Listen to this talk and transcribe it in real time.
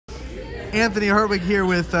Anthony Hartwig here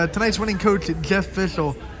with tonight's winning coach, Jeff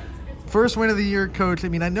Fishel. First win of the year, Coach. I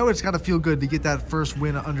mean, I know it's got to feel good to get that first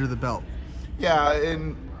win under the belt. Yeah,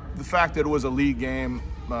 and the fact that it was a league game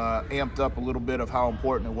amped up a little bit of how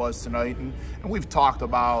important it was tonight. And we've talked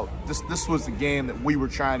about this was the game that we were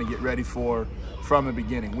trying to get ready for from the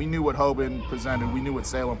beginning. We knew what Hoban presented. We knew what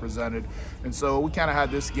Salem presented. And so we kind of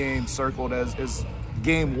had this game circled as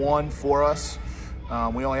game one for us.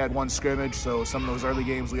 We only had one scrimmage, so some of those early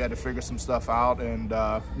games we had to figure some stuff out. And,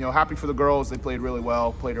 happy for the girls. They played really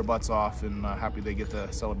well, played their butts off, and happy they get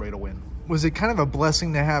to celebrate a win. Was it kind of a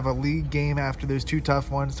blessing to have a league game after those two tough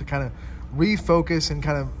ones to kind of refocus and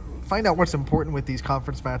kind of find out what's important with these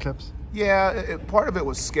conference matchups? Yeah, part of it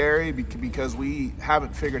was scary because we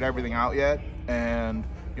haven't figured everything out yet. And,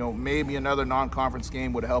 maybe another non-conference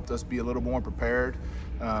game would have helped us be a little more prepared.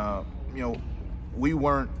 We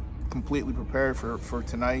weren't completely prepared for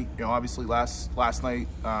tonight. Obviously last night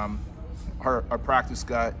our practice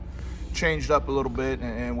got changed up a little bit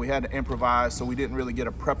and we had to improvise, so we didn't really get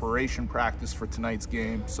a preparation practice for tonight's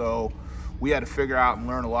game. So we had to figure out and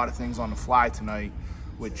learn a lot of things on the fly tonight,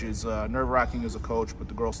 which is nerve-wracking as a coach, but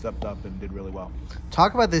the girls stepped up and did really well.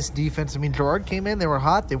 Talk about this defense. I mean, Girard came in, they were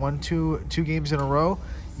hot, they won two games in a row.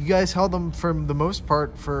 You guys held them for the most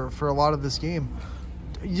part for a lot of this game.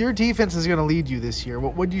 Your defense is going to lead you this year.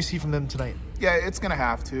 What do you see from them tonight? Yeah, it's going to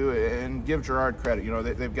have to, and give Girard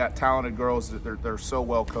credit. They've got talented girls that they're so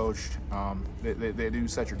well coached. They do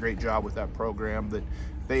such a great job with that program that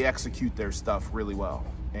they execute their stuff really well.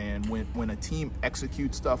 And when a team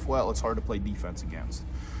executes stuff well, it's hard to play defense against.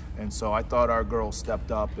 And so I thought our girls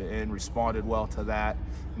stepped up and responded well to that.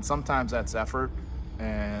 And sometimes that's effort,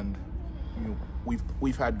 and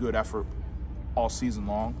we've had good effort all season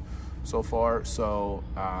long so far, so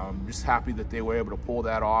just happy that they were able to pull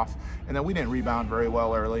that off. And then we didn't rebound very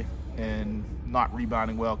well early, and not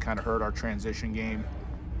rebounding well kind of hurt our transition game.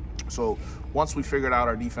 So once we figured out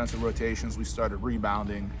our defensive rotations, we started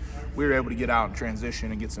rebounding. We were able to get out in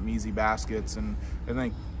transition and get some easy baskets, and I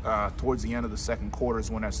think towards the end of the second quarter is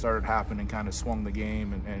when that started happening, kind of swung the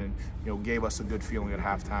game and gave us a good feeling at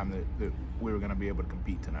halftime that we were going to be able to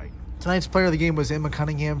compete tonight. Tonight's player of the game was Emma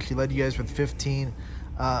Cunningham. She led you guys with 15.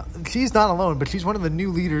 She's not alone, but she's one of the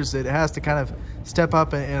new leaders that has to kind of step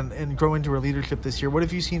up and grow into her leadership this year. What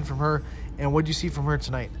have you seen from her, and what did you see from her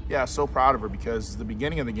tonight? Yeah, so proud of her, because the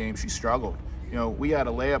beginning of the game she struggled. We had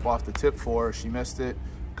a layup off the tip for her. She missed it.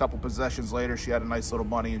 A couple possessions later, she had a nice little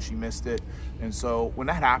bunny and she missed it. And so when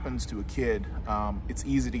that happens to a kid, it's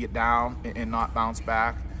easy to get down and not bounce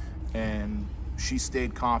back. And she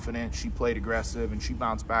stayed confident, she played aggressive, and she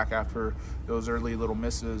bounced back after those early little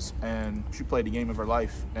misses, and she played the game of her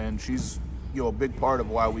life. And she's a big part of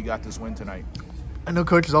why we got this win tonight. I know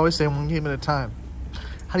coaches always say one game at a time.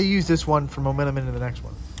 How do you use this one for momentum into the next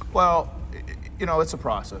one? Well, it's a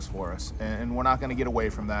process for us, and we're not going to get away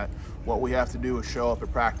from that. What we have to do is show up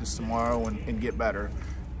at practice tomorrow and get better.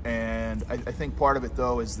 And I think part of it,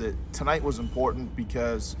 though, is that tonight was important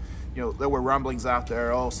because there were rumblings out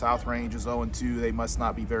there, South Range is 0-2, they must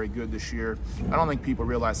not be very good this year. I don't think people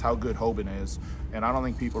realize how good Hoban is, and I don't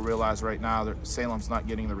think people realize right now that Salem's not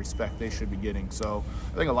getting the respect they should be getting. So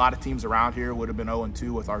I think a lot of teams around here would have been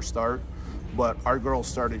 0-2 with our start, but our girls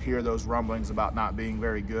started to hear those rumblings about not being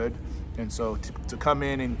very good. And so to come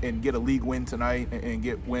in and get a league win tonight and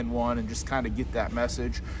get win one and just kind of get that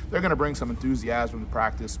message, they're going to bring some enthusiasm to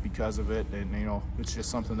practice because of it. And, it's just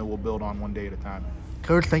something that we'll build on one day at a time.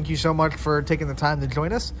 Coach, thank you so much for taking the time to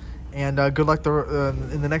join us, and good luck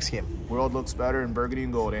in the next game. World looks better in burgundy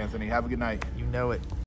and gold, Anthony. Have a good night. You know it.